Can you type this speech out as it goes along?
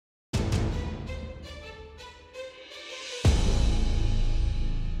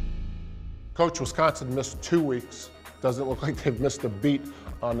Coach, Wisconsin missed 2 weeks. Doesn't look like they've missed a beat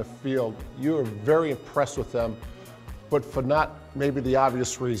on the field. You are very impressed with them, but for not maybe the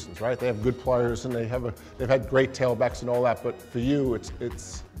obvious reasons, right? They have good players and they've had great tailbacks and all that, but for you,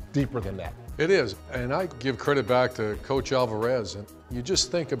 it's deeper than that. It is, and I give credit back to Coach Alvarez. And you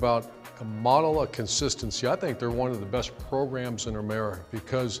just think about a model of consistency. I think they're one of the best programs in America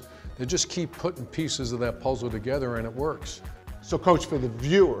because they just keep putting pieces of that puzzle together and it works. So Coach, for the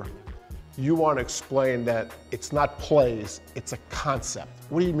viewer, you want to explain that it's not plays, it's a concept.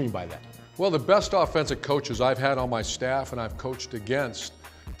 What do you mean by that? Well, the best offensive coaches I've had on my staff and I've coached against,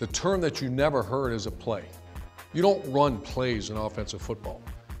 the term that you never heard is a play. You don't run plays in offensive football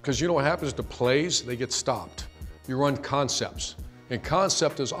because you know what happens to plays? They get stopped. You run concepts. And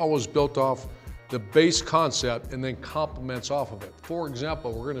concept is always built off the base concept and then complements off of it. For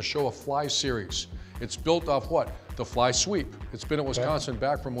example, we're going to show a fly series. It's built off what? The fly sweep. It's been at Wisconsin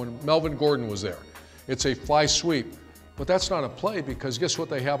back from when Melvin Gordon was there. It's a fly sweep. But that's not a play because guess what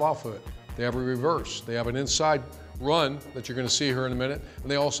they have off of it? They have a reverse. They have an inside run that you're going to see here in a minute,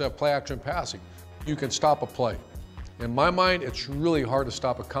 and they also have play action passing. You can stop a play. In my mind, it's really hard to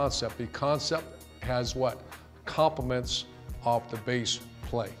stop a concept. The concept has what? Complements off the base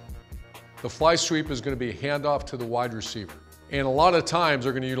play. The fly sweep is going to be a handoff to the wide receiver. And a lot of times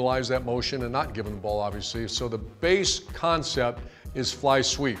they're going to utilize that motion and not give them the ball, obviously. So the base concept is fly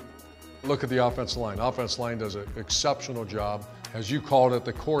sweep. Look at the offensive line. Offensive line does an exceptional job. As you called it,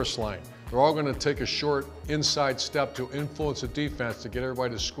 the chorus line. They're all going to take a short inside step to influence the defense to get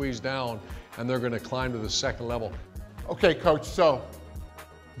everybody to squeeze down, and they're going to climb to the second level. Okay, Coach, so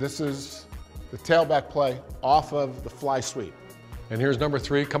this is the tailback play off of the fly sweep. And here's number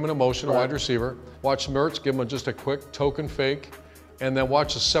 3 coming in motion, a wide receiver. Watch Mertz, give him just a quick token fake, and then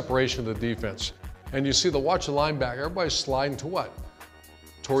watch the separation of the defense. And you see watch the linebacker, everybody's sliding to what?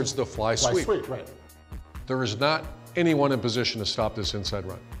 Towards the fly sweep. Fly sweep, right. There is not anyone in position to stop this inside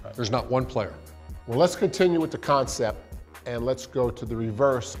run. Right. There's not one player. Well, let's continue with the concept, and let's go to the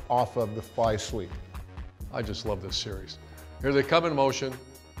reverse off of the fly sweep. I just love this series. Here they come in motion,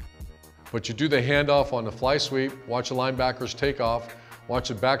 but you do the handoff on the fly sweep, watch the linebackers take off, watch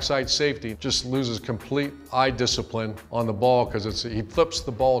the backside safety, just loses complete eye discipline on the ball because he flips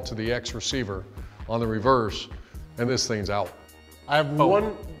the ball to the ex-receiver on the reverse, and this thing's out. I have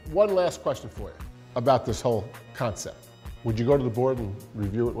one last question for you about this whole concept. Would you go to the board and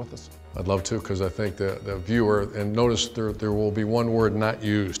review it with us? I'd love to because I think the viewer, and notice there will be one word not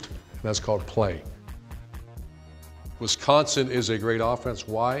used, and that's called play. Wisconsin is a great offense.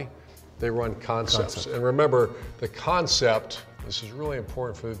 Why? They run concepts. And remember, the concept, this is really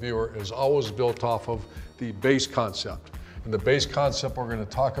important for the viewer, is always built off of the base concept. And the base concept we're going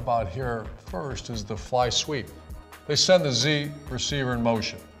to talk about here first is the fly sweep. They send the Z receiver in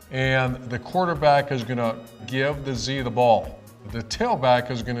motion, and the quarterback is going to give the Z the ball. The tailback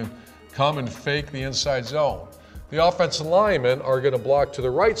is going to come and fake the inside zone. The offensive linemen are going to block to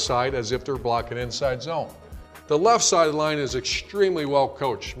the right side as if they're blocking inside zone. The left side of the line is extremely well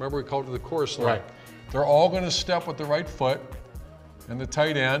coached. Remember, we called it the chorus line. Right. They're all going to step with the right foot and the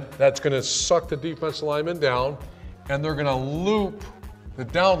tight end. That's going to suck the defensive lineman down, and they're going to loop the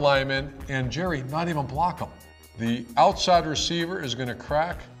down lineman and, Jerry, not even block them. The outside receiver is going to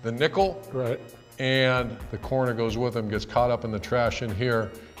crack the nickel, right, and the corner goes with him, gets caught up in the trash in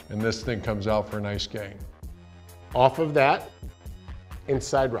here, and this thing comes out for a nice gain. Off of that,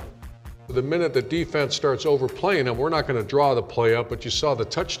 inside run. The minute the defense starts overplaying them, we're not going to draw the play up, but you saw the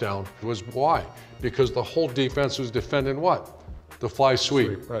touchdown. It was why? Because the whole defense was defending what? The fly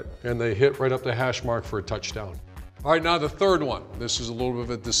sweep. Right. And they hit right up the hash mark for a touchdown. All right, now the third one. This is a little bit of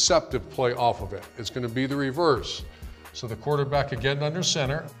a deceptive play off of it. It's going to be the reverse. So the quarterback again under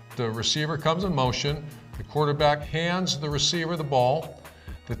center. The receiver comes in motion. The quarterback hands the receiver the ball.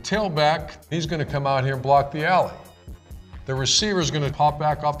 The tailback, he's going to come out here and block the alley. The receiver is going to pop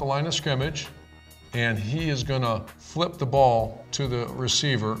back off the line of scrimmage, and he is going to flip the ball to the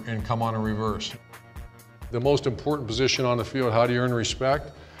receiver and come on a reverse. The most important position on the field, how do you earn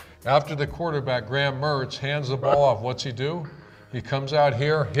respect? After the quarterback, Graham Mertz, hands the ball off, what's he do? He comes out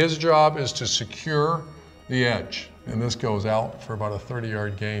here. His job is to secure the edge, and this goes out for about a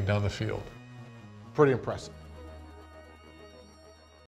 30-yard gain down the field. Pretty impressive.